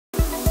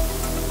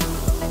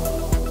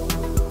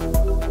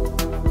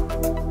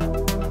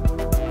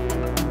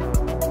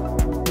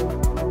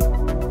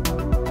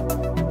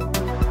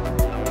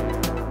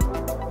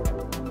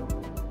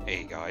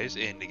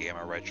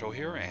IndieGamerRetro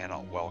here,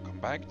 and welcome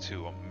back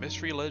to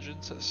Mystery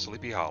Legends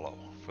Sleepy Hollow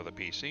for the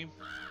PC.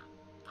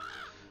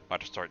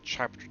 About to start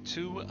Chapter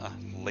 2,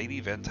 Lady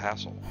Van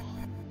Tassel.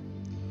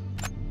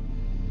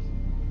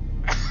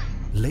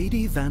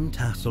 Lady Van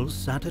Tassel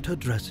sat at her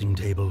dressing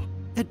table,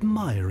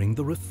 admiring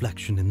the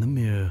reflection in the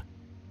mirror.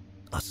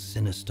 A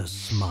sinister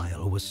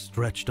smile was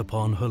stretched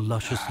upon her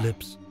luscious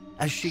lips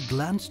as she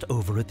glanced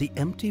over at the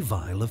empty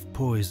vial of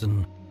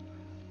poison.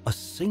 A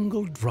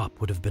single drop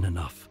would have been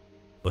enough,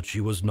 but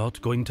she was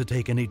not going to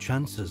take any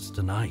chances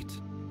tonight.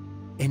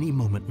 Any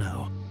moment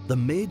now, the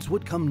maids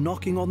would come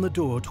knocking on the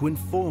door to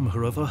inform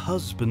her of her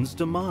husband's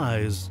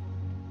demise.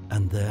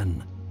 And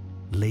then,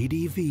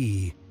 Lady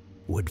V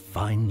would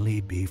finally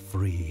be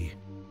free.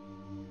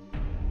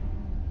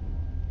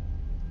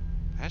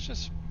 That's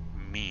just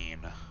mean.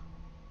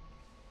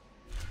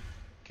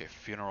 Okay,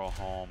 funeral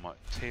home,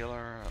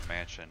 tailor,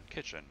 mansion,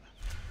 kitchen.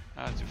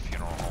 Let's do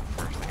funeral home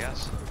first, I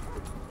guess.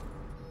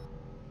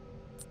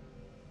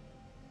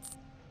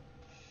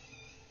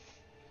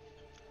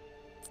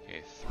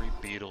 Okay, 3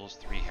 beetles,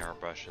 3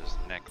 hairbrushes,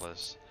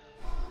 necklace,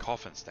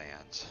 coffin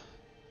stands.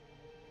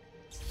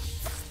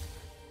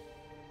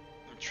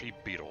 3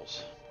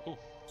 beetles. Ooh,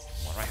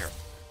 one right here.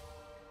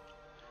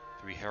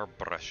 3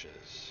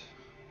 hairbrushes.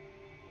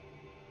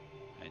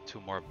 And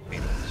 2 more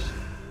beetles.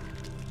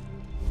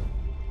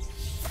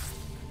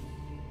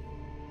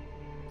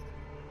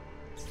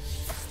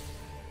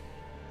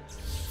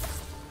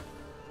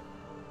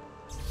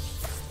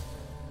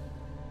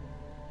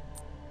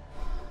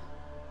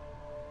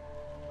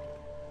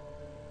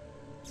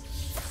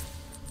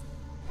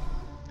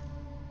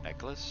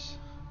 Necklace.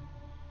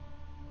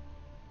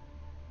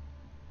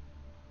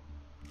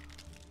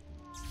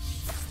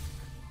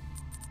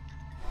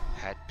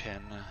 Hat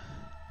pin.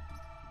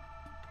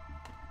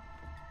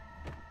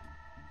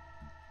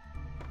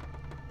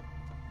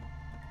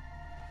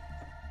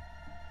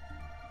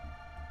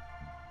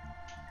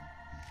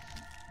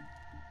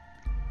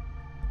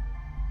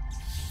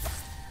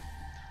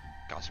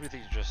 God, some of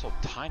these are just so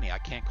tiny, I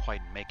can't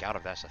quite make out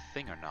if that's a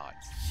thing or not.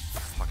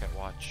 Pocket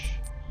watch.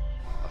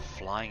 A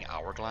flying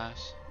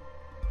hourglass.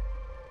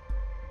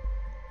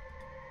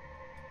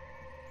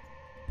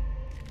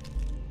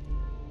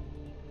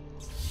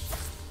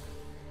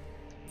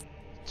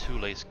 2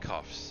 lace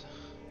cuffs.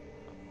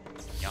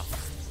 Yeah.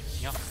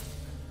 Yeah.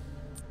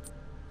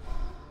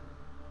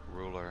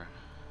 Ruler.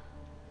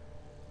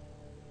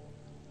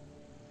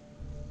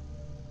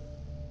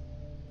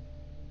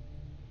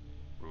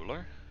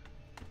 Ruler?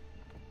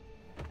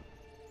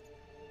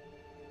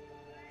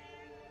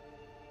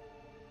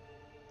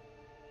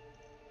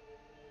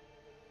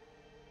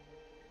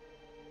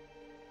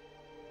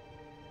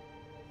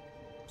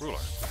 Ruler.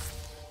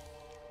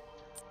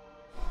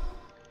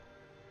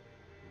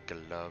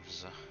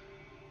 Gloves.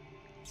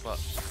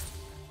 Gloves.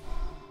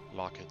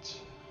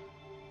 Locket.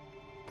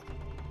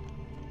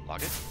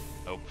 Locket?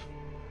 Nope.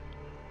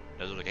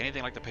 Doesn't look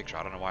anything like the picture.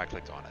 I don't know why I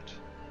clicked on it.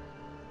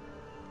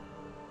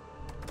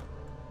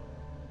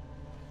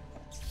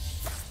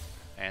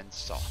 And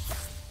saw.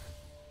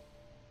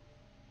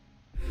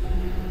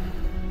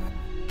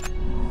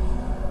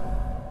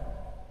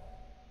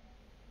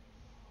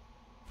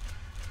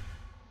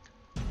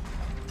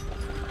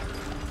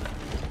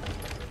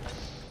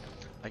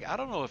 Like, I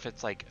don't know if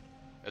it's like,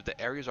 if the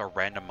areas are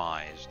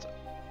randomized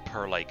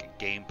per like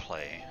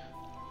gameplay.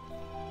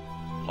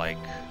 Like,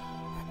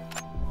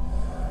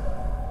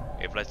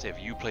 if let's say if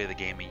you play the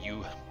game and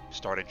you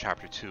start in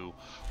chapter 2,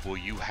 will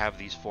you have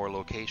these 4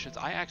 locations?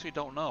 I actually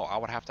don't know. I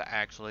would have to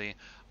actually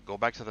go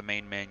back to the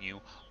main menu,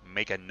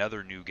 make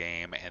another new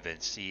game, and then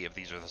see if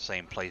these are the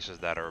same places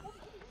that are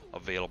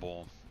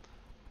available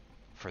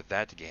for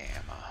that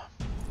game.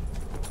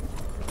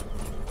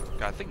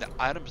 I think the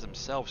items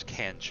themselves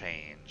can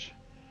change,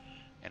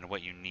 and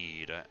what you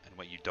need and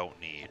what you don't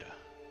need,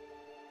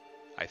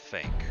 I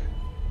think.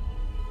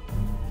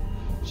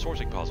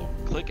 Sourcing puzzle.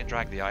 Click and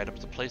drag the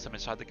items to place them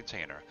inside the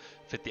container.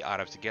 Fit the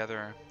items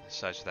together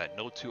such that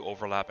no 2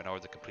 overlap in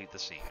order to complete the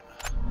scene.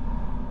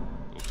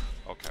 Oof,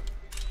 okay.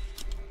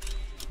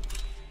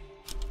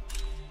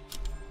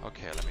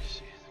 Okay, let me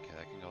see. Okay,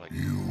 that can go like...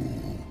 You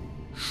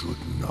should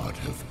not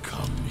have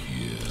come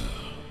here.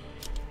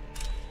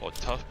 Oh,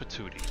 tough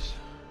patooties.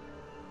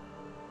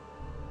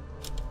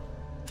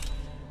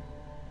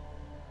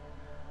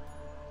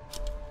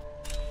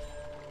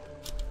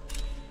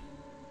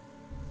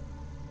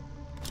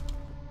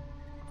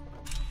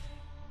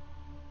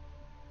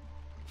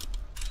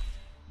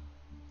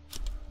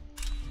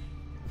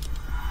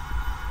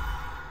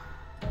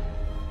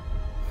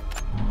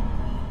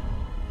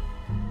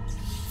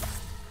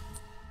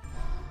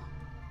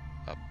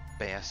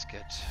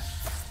 Basket.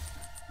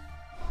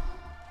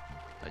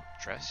 A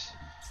dress.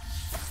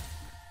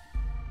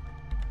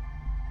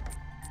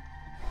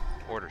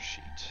 Order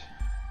sheet.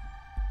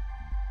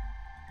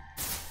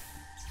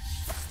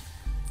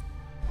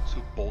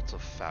 2 bolts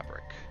of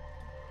fabric.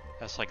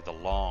 That's like the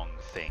long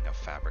thing of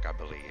fabric, I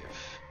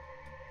believe.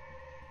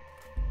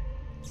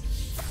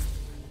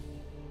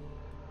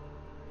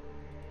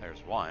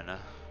 There's one.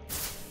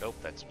 Nope,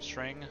 that's some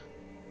string.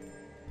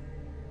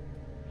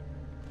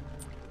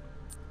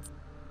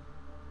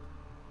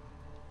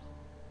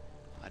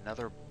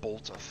 Another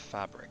bolt of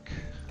fabric.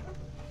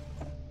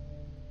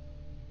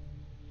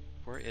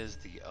 Where is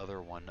the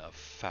other one of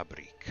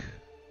fabric?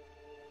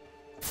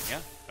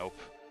 Yeah, nope.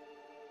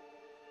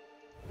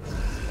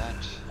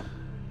 That.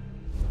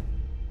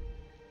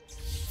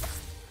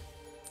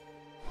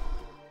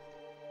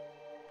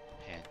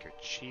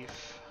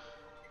 Handkerchief.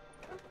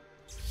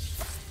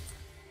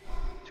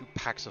 2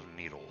 packs of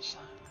needles.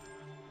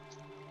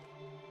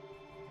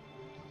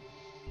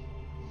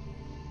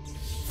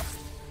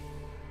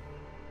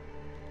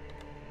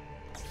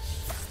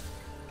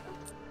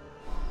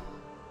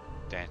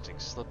 Dancing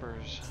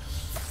slippers.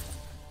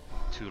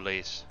 2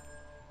 lace.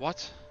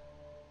 What?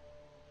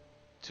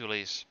 2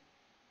 lace.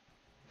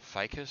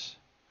 Ficus?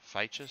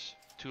 Ficus?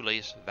 2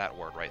 lace, that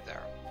word right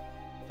there.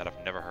 That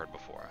I've never heard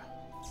before.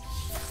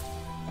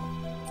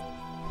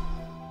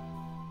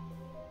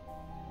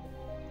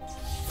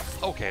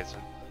 Okay, so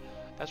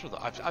that's what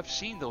I've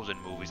seen those in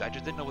movies. I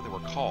just didn't know what they were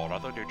called. I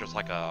thought they were just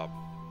like a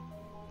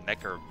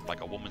necker,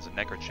 like a woman's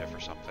neckerchief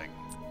or something.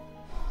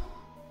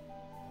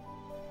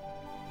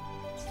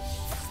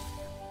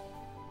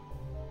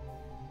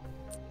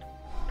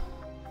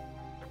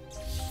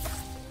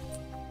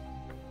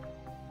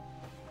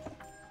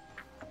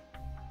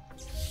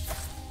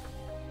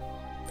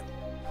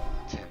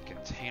 Tin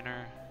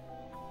container.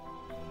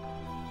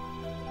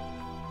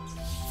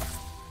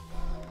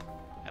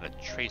 And a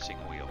tracing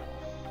wheel.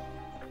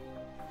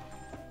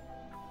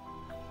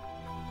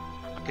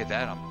 Okay,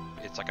 that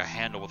it's like a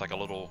handle with like a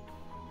little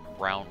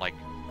round like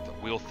the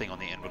wheel thing on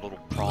the end with little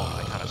prongs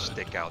that kind of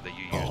stick out that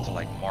you use to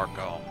like mark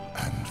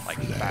like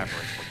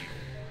fabric when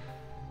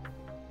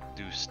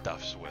you do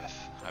stuffs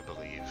with, I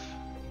believe.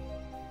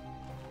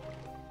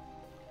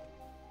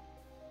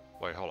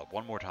 Wait, hold up,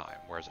 one more time.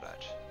 Where's it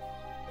at?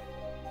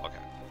 Okay.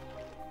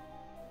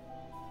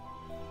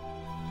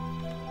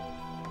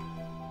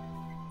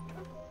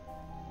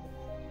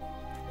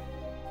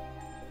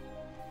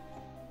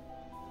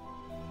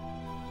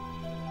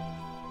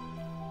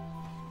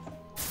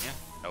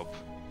 Nope.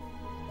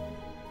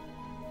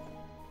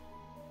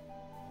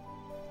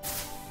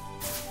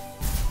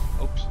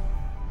 Oops.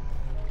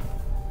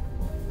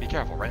 Be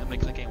careful, randomly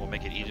clicking will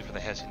make it easier for the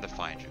Hessian to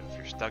find you. If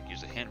you're stuck,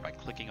 use a hint by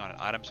clicking on an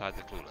item side of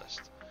the clue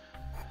list.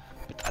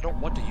 But I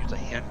don't want to use a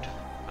hint.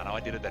 I know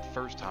I did it that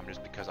first time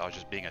just because I was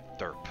just being a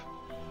derp.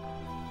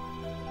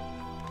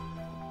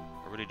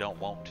 I really don't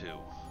want to.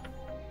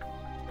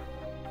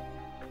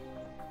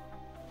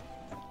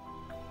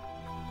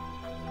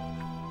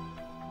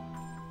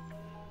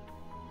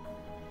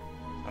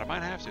 But I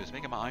might have to. It's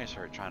making my eyes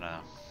hurt trying to...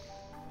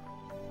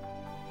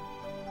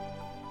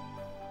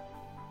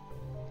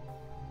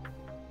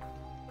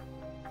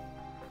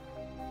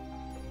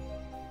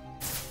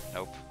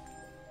 Nope.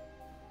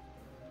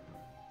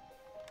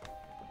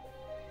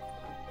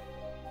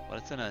 Well,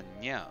 it's in a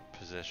nya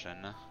position.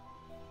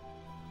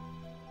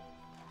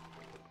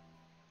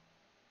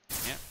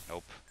 Yeah,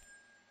 nope.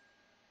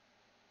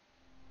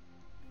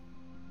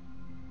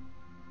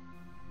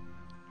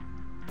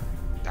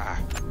 Ah.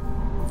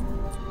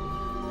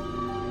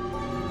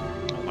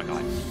 Oh my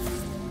god.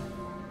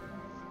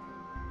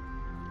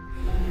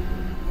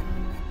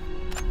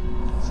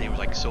 See, it was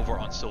like silver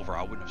on silver.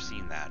 I wouldn't have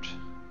seen that.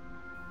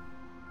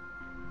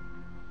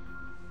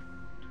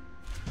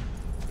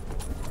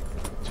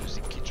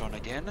 Juicy Kitchen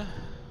again.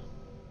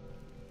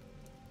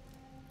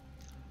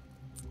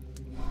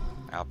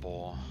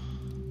 Apple.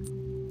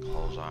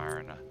 Clothes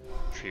iron.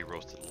 Tree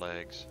roasted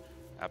legs.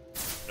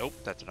 Nope,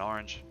 that's an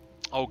orange.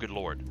 Oh, good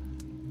lord.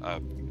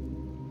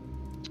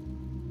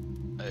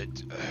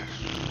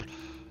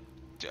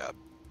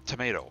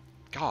 Tomato.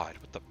 God,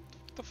 what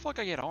the fuck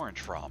I get orange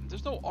from?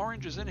 There's no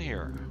oranges in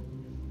here.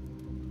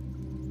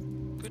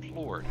 Good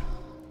lord.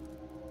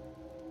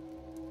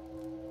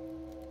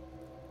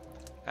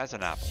 That's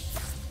an apple.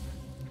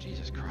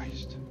 Jesus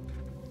Christ.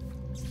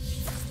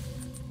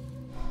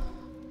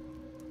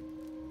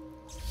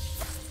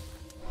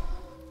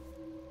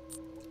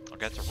 Okay,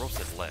 that's a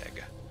roasted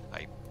leg,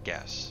 I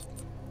guess.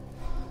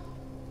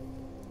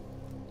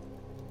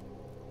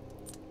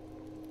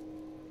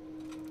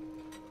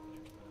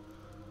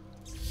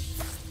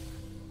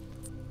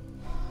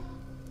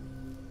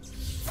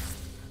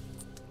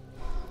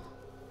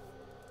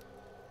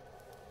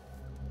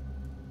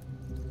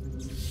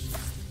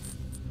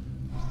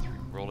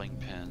 Rolling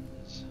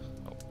pins.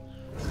 Oh,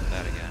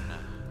 that again.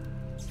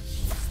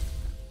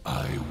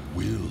 I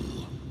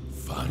will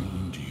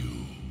find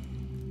you.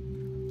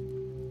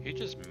 You're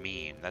just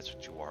mean, that's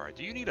what you are.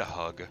 Do you need a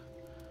hug?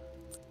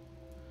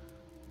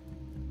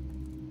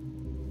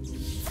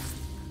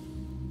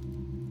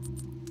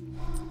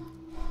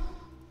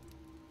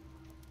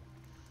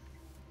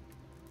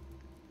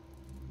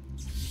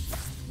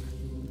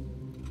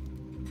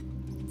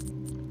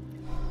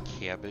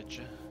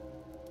 Cabbage.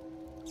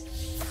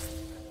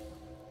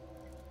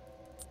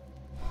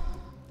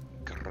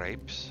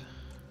 Grapes.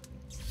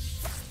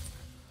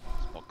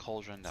 Small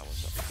cauldron, that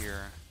was up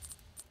here.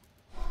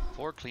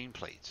 4 clean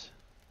plates.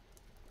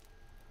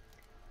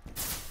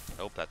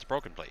 Nope, that's a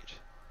broken plate.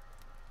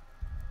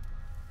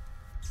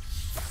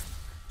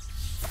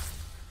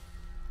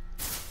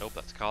 Nope,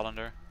 that's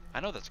colander. I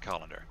know that's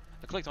colander.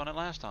 I clicked on it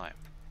last time.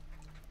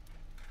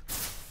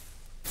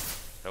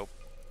 Nope.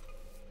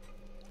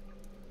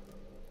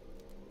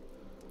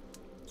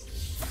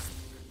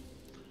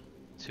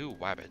 Two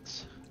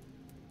wabbits.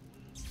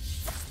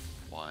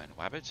 One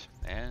wabbit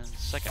and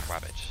second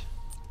wabbit.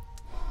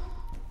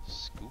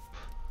 Scoop.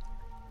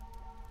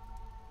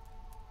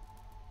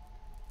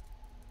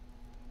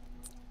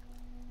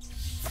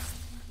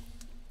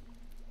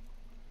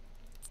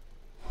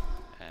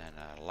 And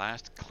a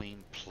last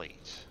clean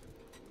plate.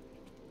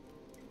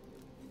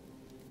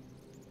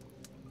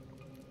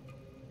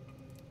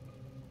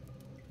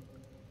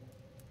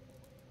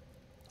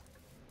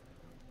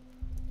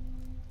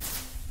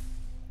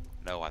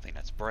 No, I think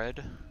that's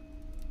bread.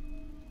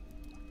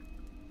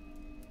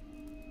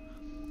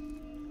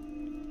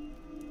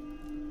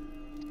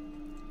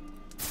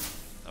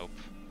 Nope.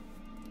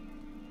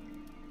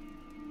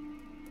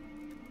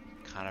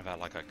 Kind of at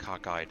like a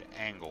cockeyed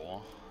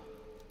angle.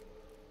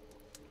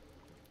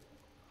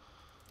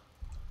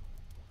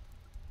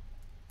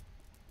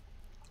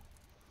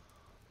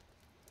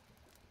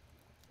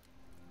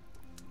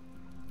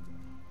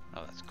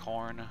 No, that's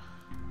corn.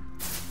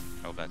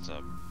 Oh, that's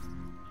a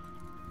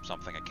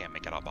something I can't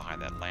make it out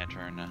behind that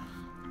lantern.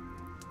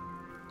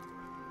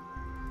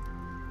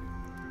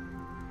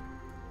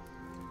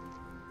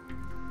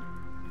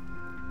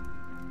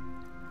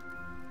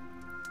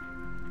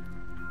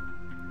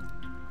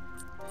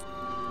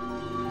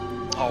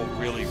 Oh,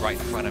 really? Right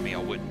in front of me, a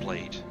wooden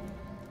plate.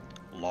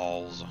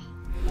 Lols.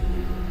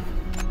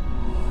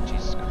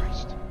 Jesus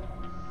Christ.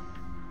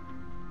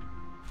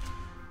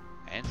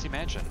 Fancy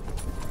mansion.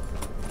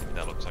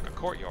 That looks like a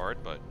courtyard,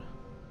 but...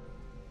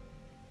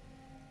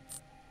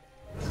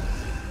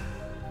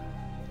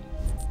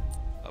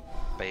 a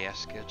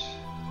basket.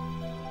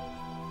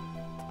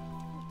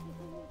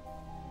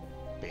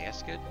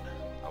 Basket?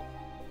 Oh,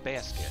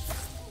 basket.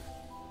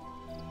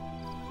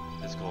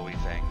 This glowy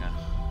thing.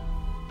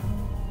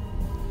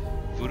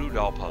 Voodoo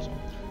doll puzzle.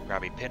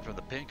 Grab a pin from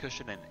the pin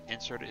cushion and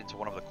insert it into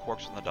one of the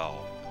corks on the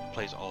doll.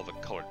 Place all the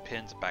colored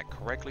pins back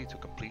correctly to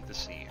complete the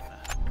scene.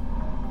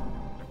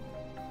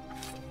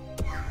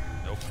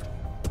 Nope.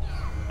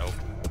 Nope.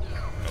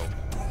 Nope.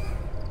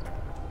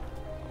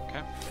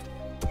 Okay.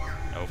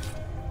 Nope.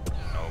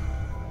 Nope.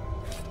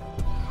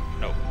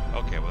 Nope.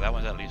 Okay, well that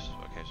one's at least...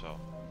 okay, so...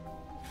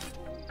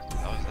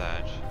 that was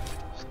that.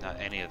 It's not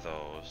any of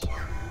those.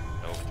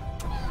 Nope.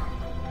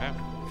 Okay.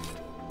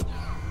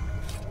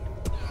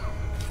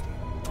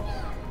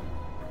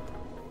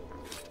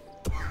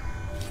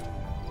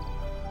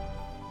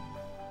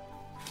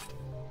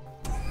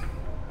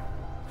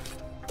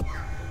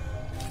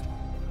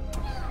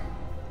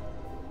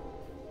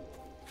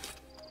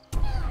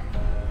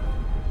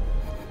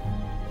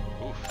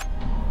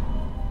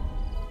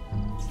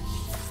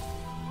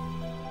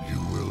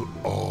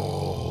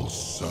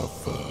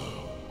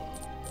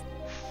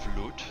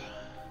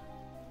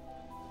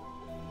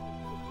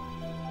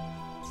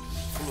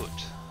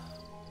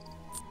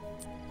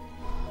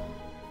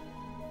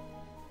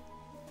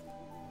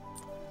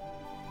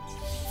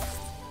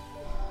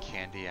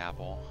 Candy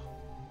apple.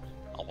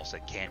 Almost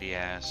said candy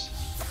ass.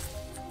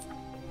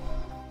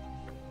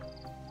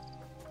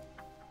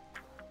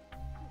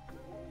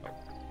 Oh.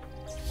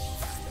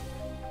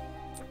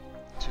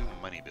 2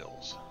 money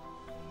bills.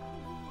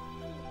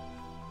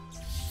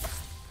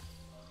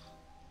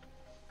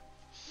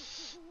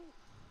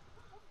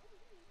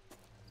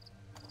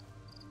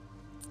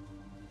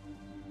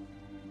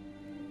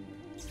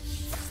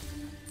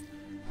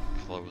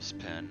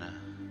 Clothespin.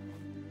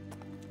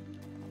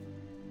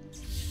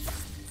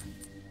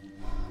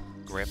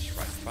 Grapes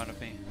right in front of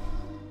me.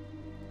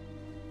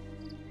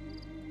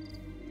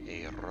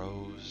 A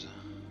rose.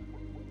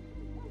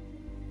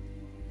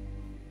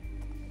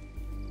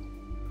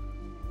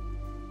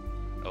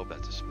 Oh,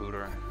 that's a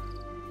spooter.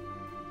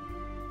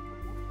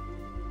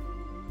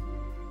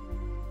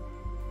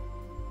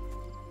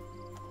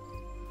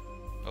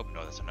 Oh,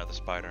 no, that's another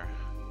spider.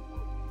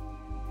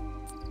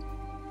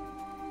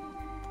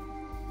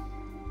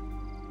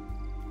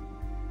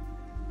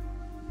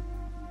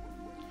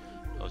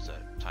 Oh, it's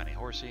a tiny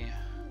horsey.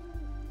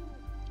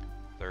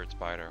 Third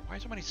spider. Why are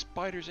so many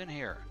spiders in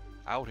here?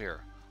 Out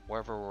here.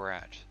 Wherever we're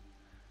at.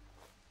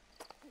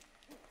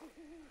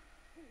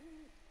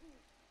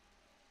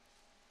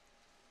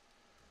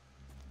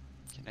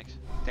 Okay, next.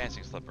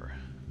 Dancing slipper.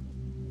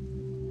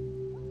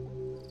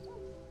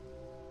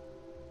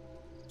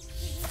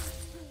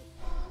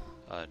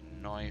 A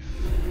knife.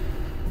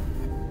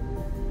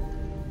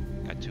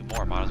 Got 2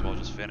 more. Might as well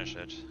just finish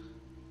it.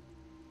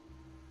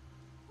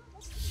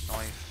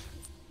 Knife.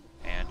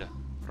 And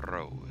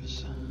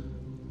rose.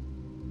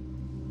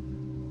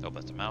 Oh,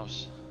 that's a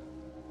mouse.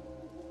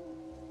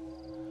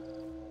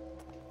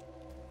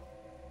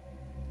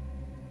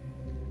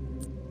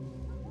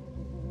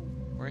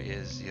 Where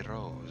is the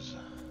rose?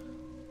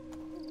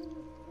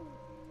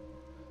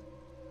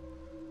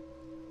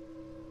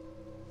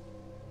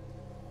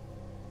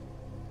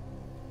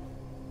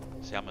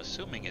 See, I'm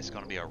assuming it's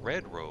going to be a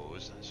red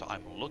rose, so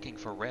I'm looking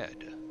for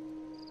red.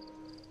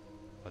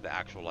 But the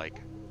actual,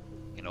 like,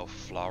 you know,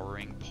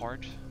 flowering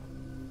part.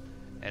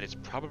 And it's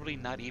probably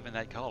not even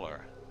that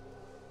color.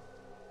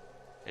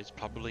 It's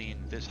probably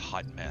in this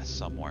hot mess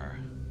somewhere.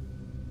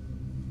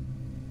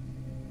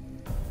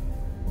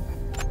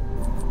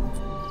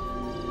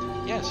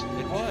 Yes,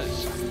 it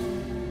was.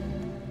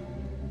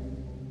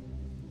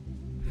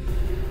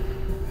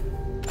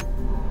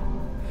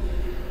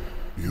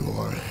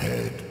 Your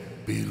head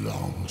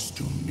belongs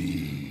to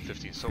me.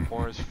 15 soap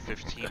bars,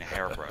 15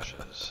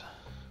 hairbrushes.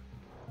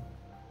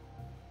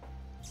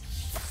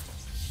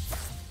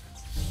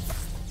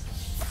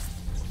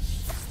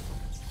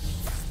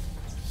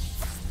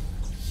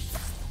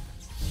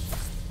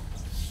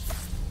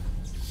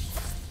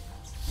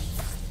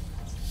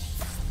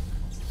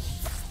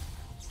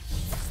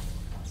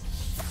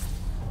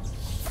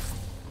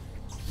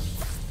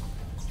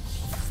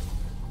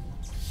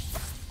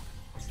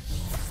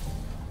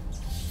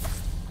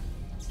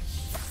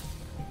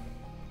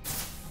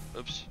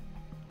 Oops.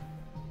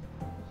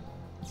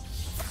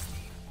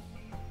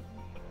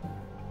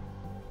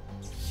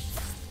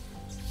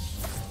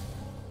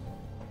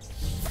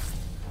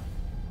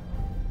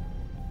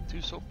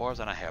 Two soap bars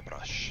and a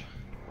hairbrush.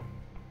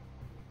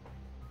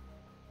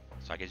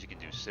 So I guess you can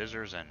do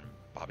scissors and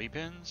bobby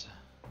pins.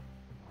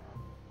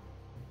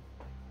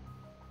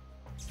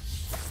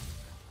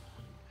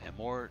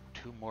 And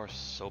two more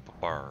soap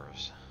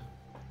bars.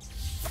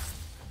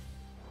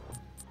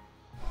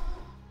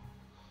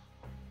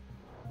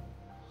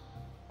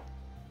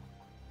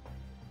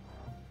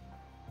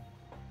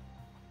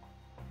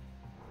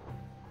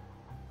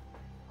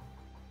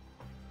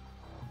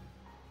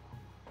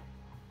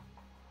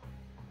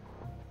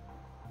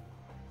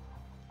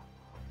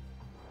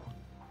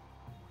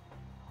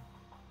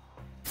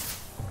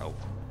 Oh.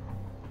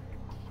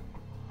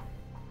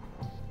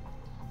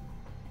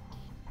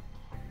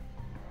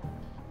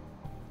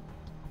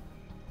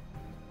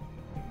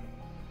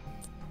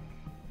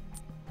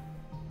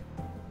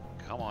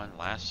 Come on,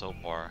 last soap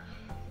bar.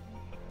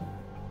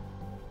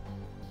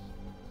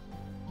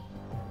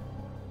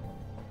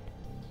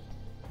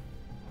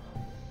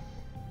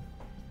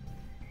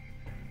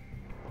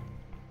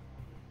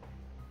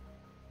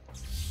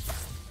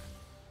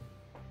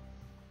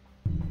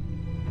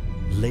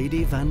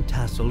 Lady Van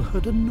Tassel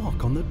heard a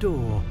knock on the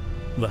door.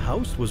 The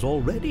house was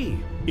already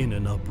in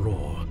an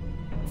uproar.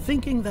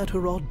 Thinking that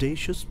her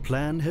audacious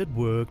plan had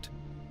worked,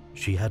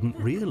 she hadn't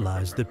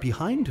realized that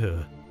behind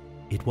her,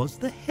 it was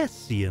the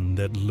Hessian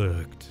that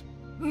lurked.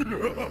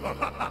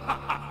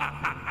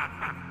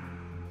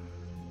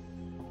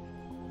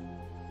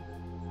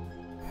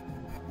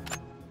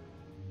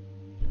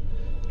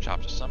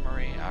 Chapter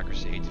summary,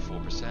 accuracy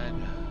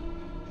 84%.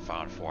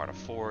 Found 4 out of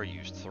 4,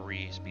 used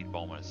 3, speed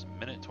bonus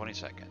minute 20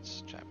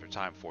 seconds. Chapter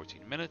time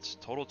 14 minutes,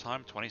 total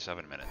time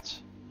 27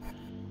 minutes.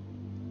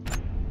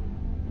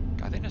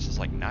 I think this is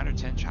like 9 or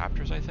 10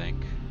 chapters, I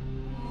think.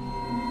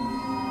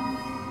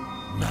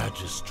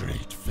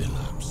 Magistrate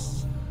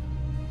Phillips.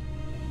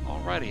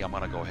 Alrighty, I'm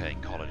gonna go ahead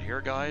and call it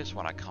here, guys.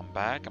 When I come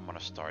back, I'm gonna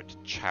start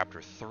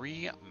chapter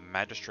 3,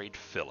 Magistrate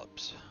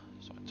Phillips.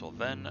 So until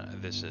then,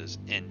 this is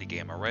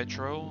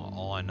IndieGamerRetro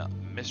on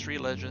Mystery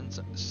Legends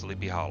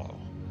Sleepy Hollow.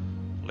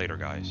 Later,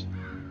 guys.